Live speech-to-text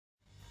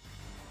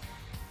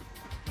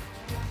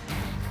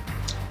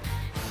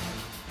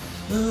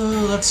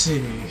Let's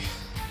see.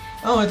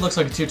 Oh, it looks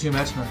like a tier 2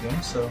 match in our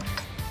game, so...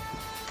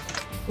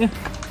 Yeah.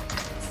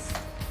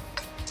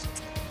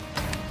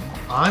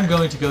 I'm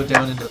going to go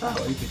down into the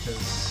valley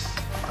because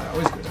I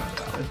always go down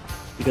the valley.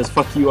 Because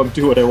fuck you, I'm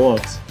doing what I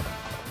want.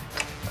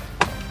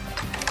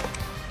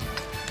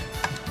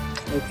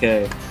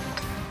 Okay.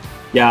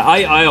 Yeah,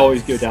 I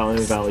always go down in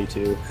the valley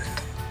too.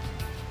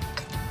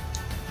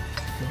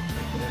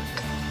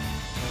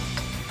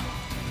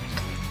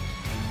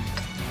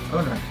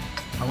 Oh no.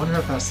 I wonder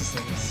how fast this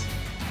thing is.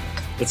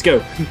 Let's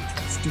go.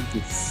 Let's do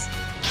this.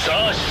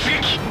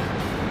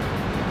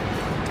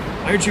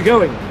 Why aren't you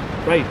going?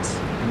 Right.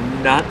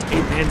 Not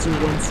a Panzer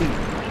 1C.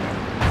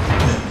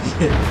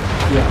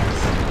 Yeah.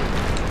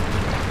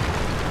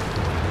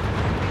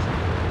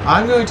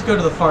 I'm going to go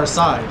to the far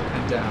side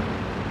and down.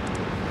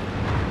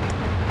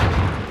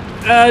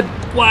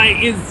 Why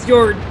is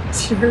your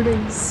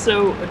turning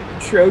so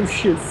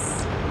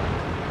atrocious?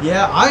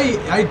 Yeah,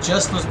 I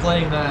just was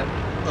playing that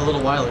a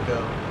little while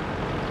ago.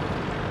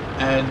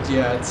 And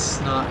yeah, it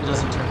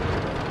doesn't turn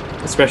very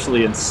well.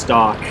 Especially in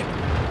stock.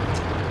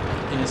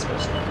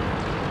 Especially.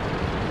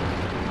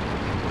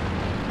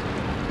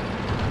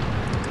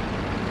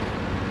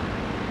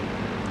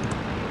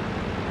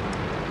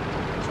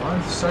 So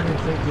I'm starting to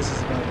think this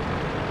is bad.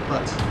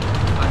 But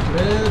I'm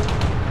committed.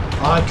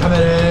 I'm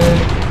committed.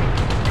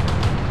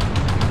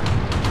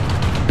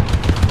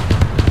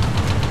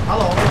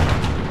 Hello.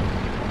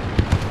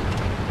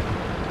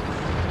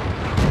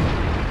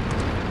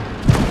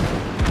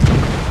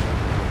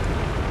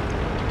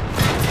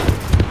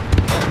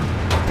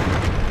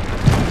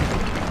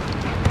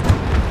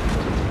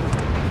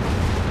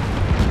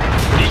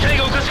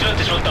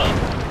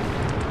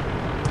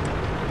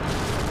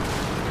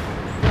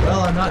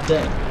 Well, I'm not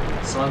dead,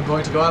 so I'm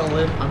going to go out on a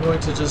limb. I'm going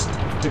to just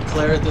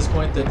declare at this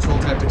point that troll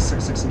tactics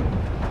succeed.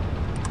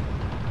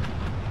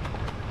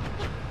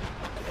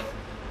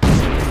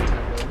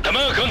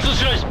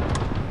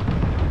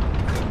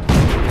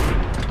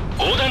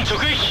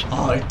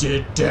 I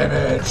did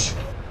damage.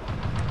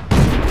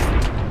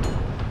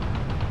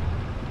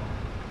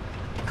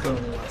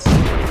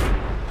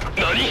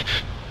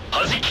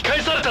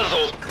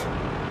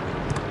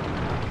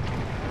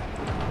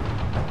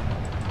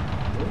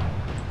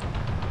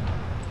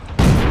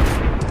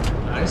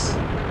 Nice.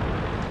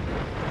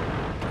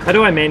 How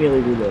do I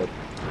manually reload?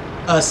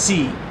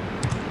 C.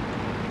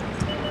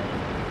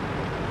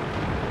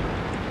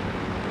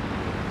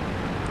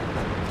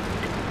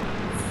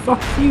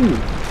 Fuck you.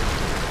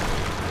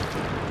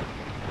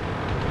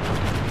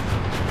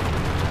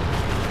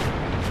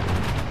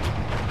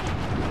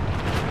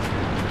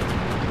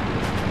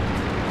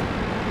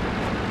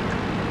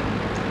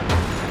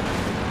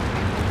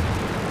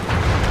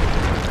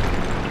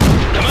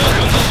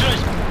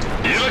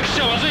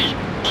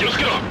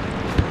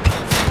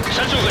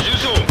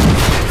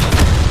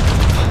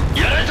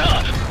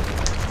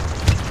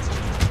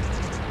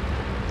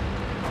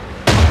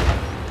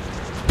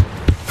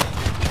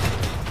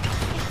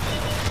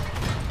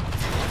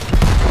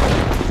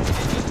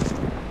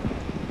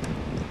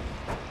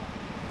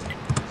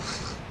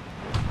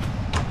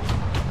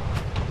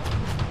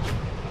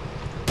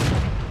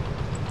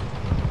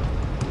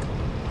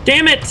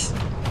 Damn it!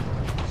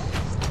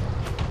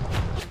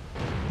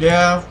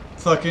 Yeah,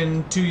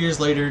 fucking 2 years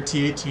later,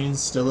 T-18's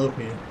still OP.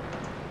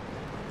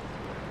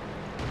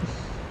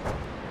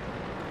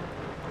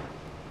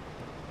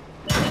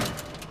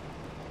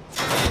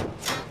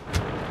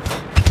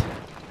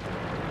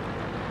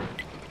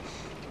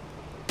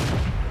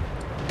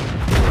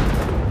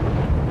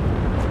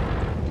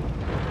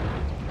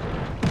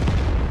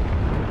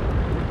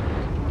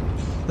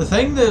 The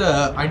thing that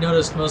I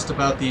noticed most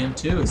about the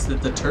M2 is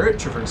that the turret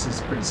traverse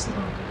is pretty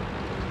slow.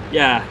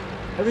 Yeah,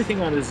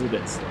 everything on it is a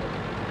bit slow.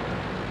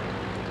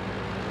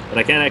 But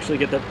I can't actually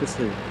get that this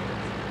through.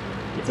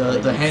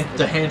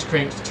 The hand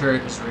cranked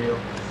turret is real.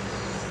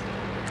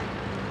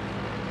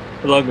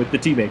 Along with the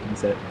tea-making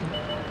set.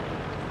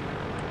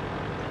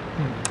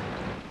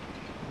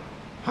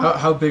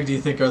 How big do you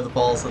think are the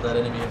balls of that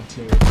enemy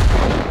M2?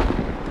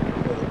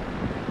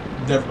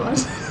 Never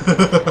mind.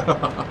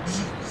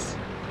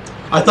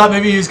 I thought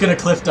maybe he was gonna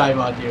cliff dive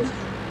on you.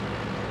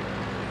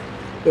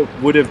 It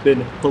would have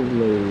been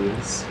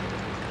hilarious.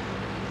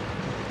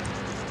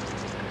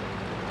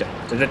 Da,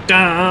 da, da,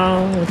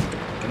 da,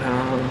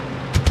 da.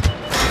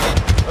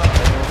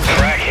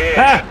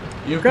 Ah!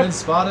 You've been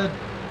spotted,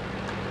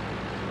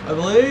 I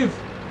believe.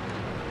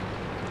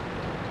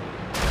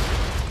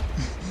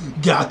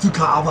 Got to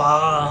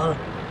cover.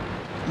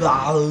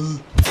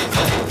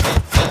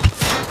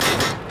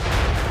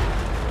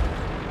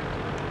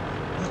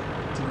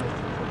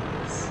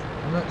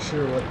 I'm not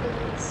sure what that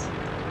is.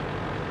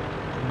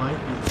 It might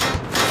be.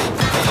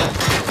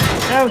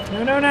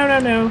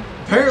 No.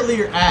 Apparently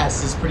your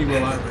ass is pretty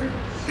well armored.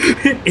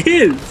 It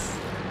is!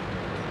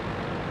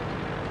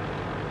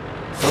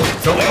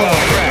 Don't fall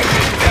off.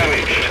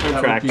 I'm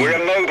tracked. We're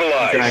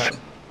immobilized.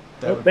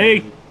 Help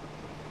me!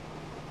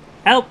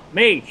 Help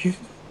me!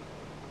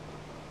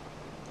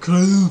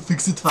 Crew,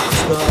 fix it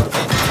faster.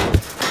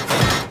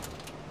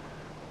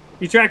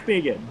 He tracked me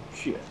again.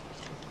 Shit.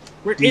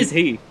 Where is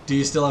he? Do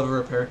you still have a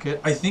repair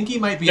kit? I think he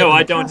might be. No, up in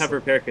I the don't castle. have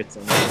repair kits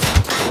on me.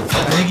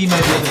 I think he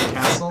might be up in the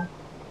castle.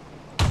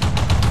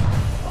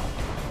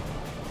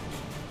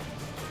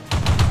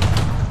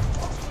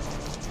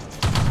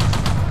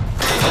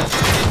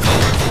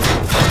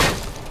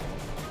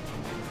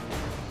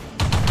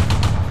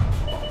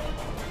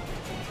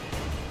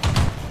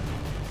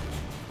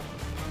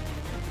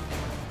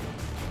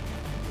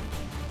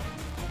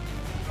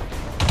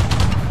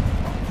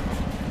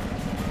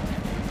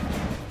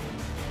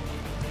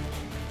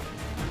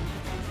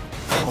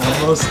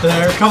 Almost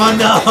there. Come on,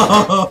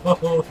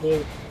 no!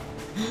 Did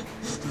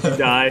you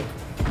die?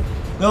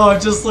 No, I'm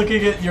just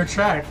looking at your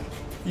track.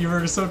 You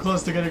were so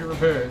close to getting it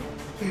repaired.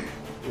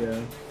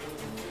 Yeah.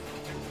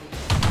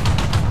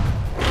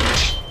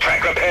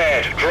 Track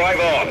repaired. Drive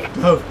on.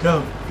 Go,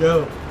 go,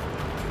 go.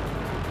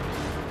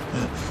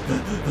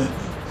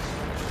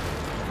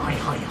 Hi,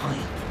 hi, hi.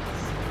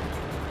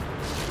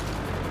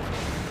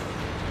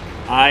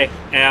 I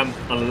am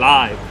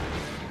alive.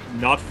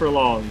 Not for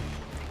long.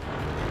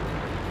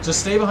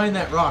 Just stay behind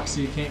that rock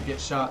so you can't get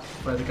shot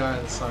by the guy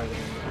on the side of it.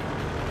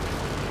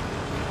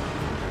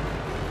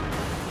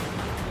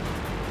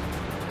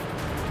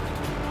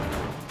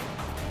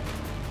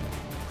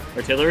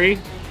 Artillery?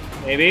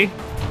 Maybe?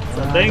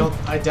 Something?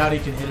 I doubt he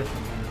can hit it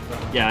from here.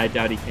 But... Yeah, I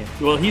doubt he can.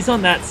 Well, he's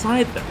on that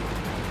side, though.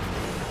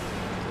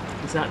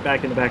 He's not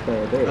back in the back by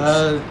our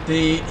base.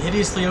 The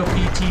hideously OP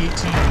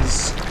T2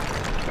 is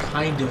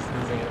kind of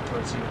moving up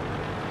towards you.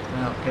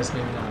 No, I guess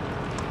maybe not.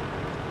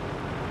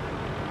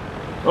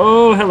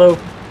 Oh, hello.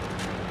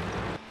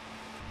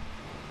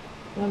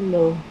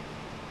 Hello.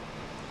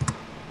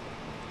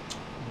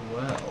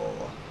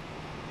 Well...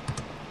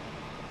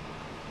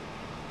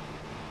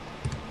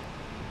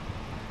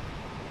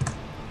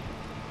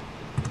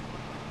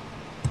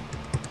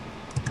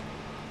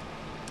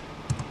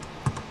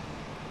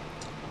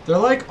 They're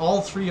like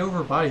all three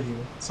over by you,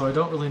 so I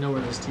don't really know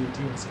where this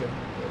T2 is going.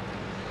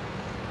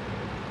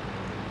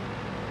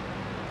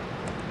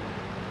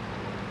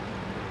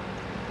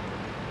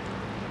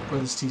 Or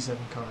this T7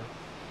 car.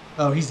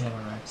 Oh, he's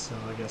hammer racked, so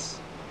I guess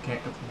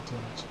can't complain too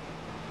much.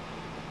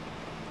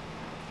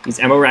 He's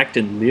ammo racked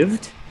and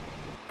lived?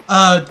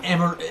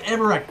 Hammer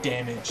rack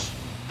damage.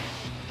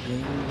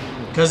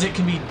 Because it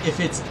can be, if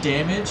it's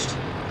damaged,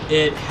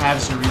 it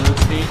halves your reload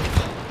speed.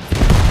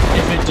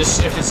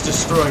 If it's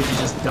destroyed, you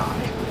just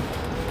die.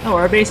 Oh,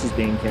 our base is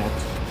being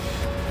capped.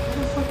 How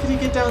the fuck did he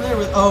get down there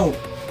with? Oh,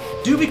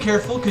 do be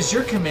careful, because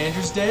your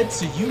commander's dead,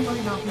 so you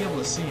might not be able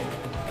to see him.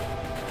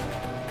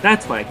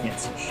 That's why I can't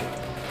see shit.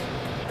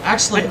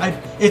 Actually,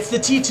 it's the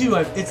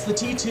T2. It's the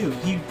T2.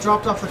 He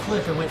dropped off the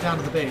cliff and went down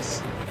to the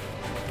base.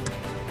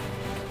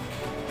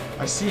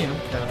 I see him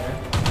down there.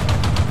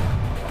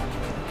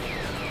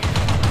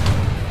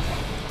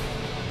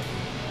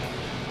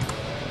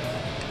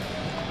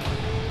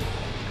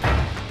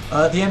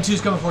 The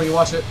M2's coming for you.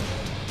 Watch it.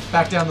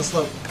 Back down the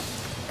slope.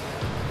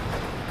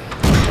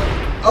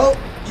 Oh,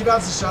 he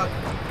bounced a shot.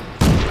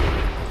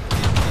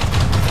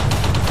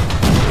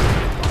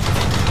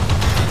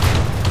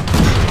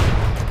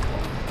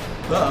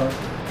 Uh-oh.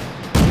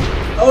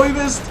 Oh, he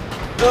missed!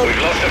 No. We've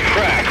lost a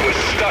track. We're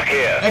stuck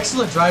here.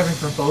 Excellent driving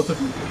from both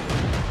of you.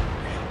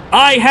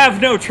 I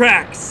have no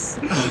tracks!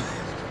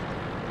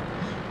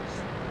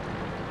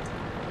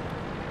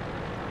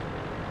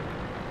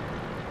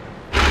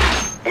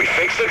 We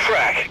fixed the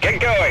track. Get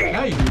going.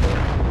 Now you do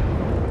that.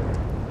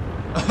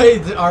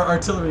 Hey, our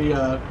artillery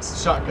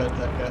shotgun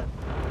that guy.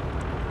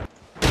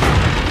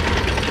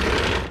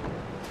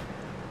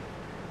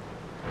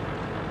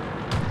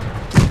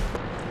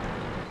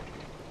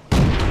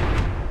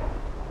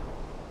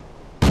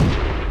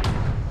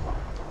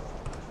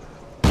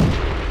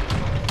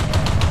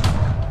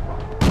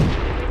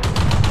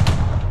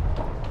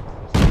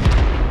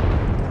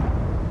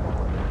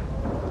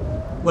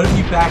 What if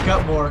you back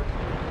up more?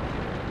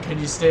 Can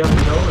you stay on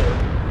the hill or?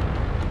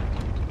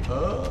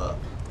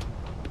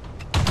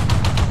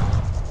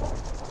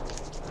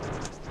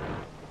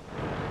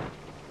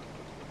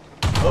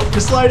 Oh,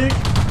 you're sliding!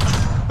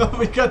 Oh,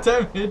 we got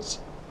damage!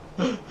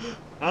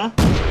 Huh?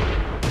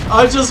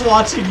 I'm just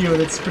watching you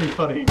and it's pretty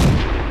funny.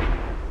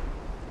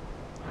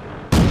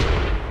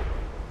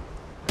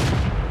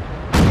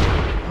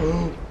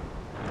 Oh.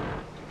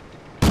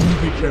 Do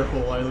be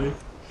careful, Wiley.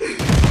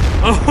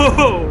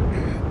 Oh!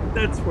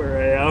 That's where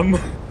I am.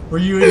 Were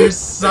you in your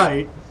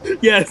sight?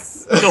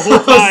 Yes, the whole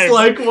time. It's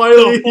like,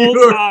 Wiley, the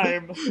whole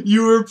time.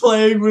 You were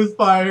playing with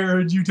fire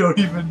and you don't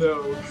even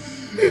know.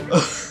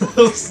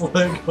 It's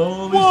like,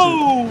 holy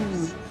Whoa!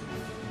 shit.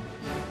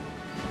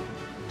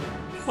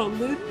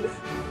 Cullen?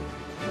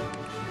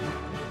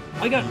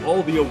 I got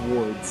all the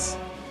awards.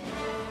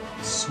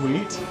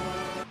 Sweet.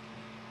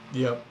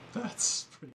 Yep, that's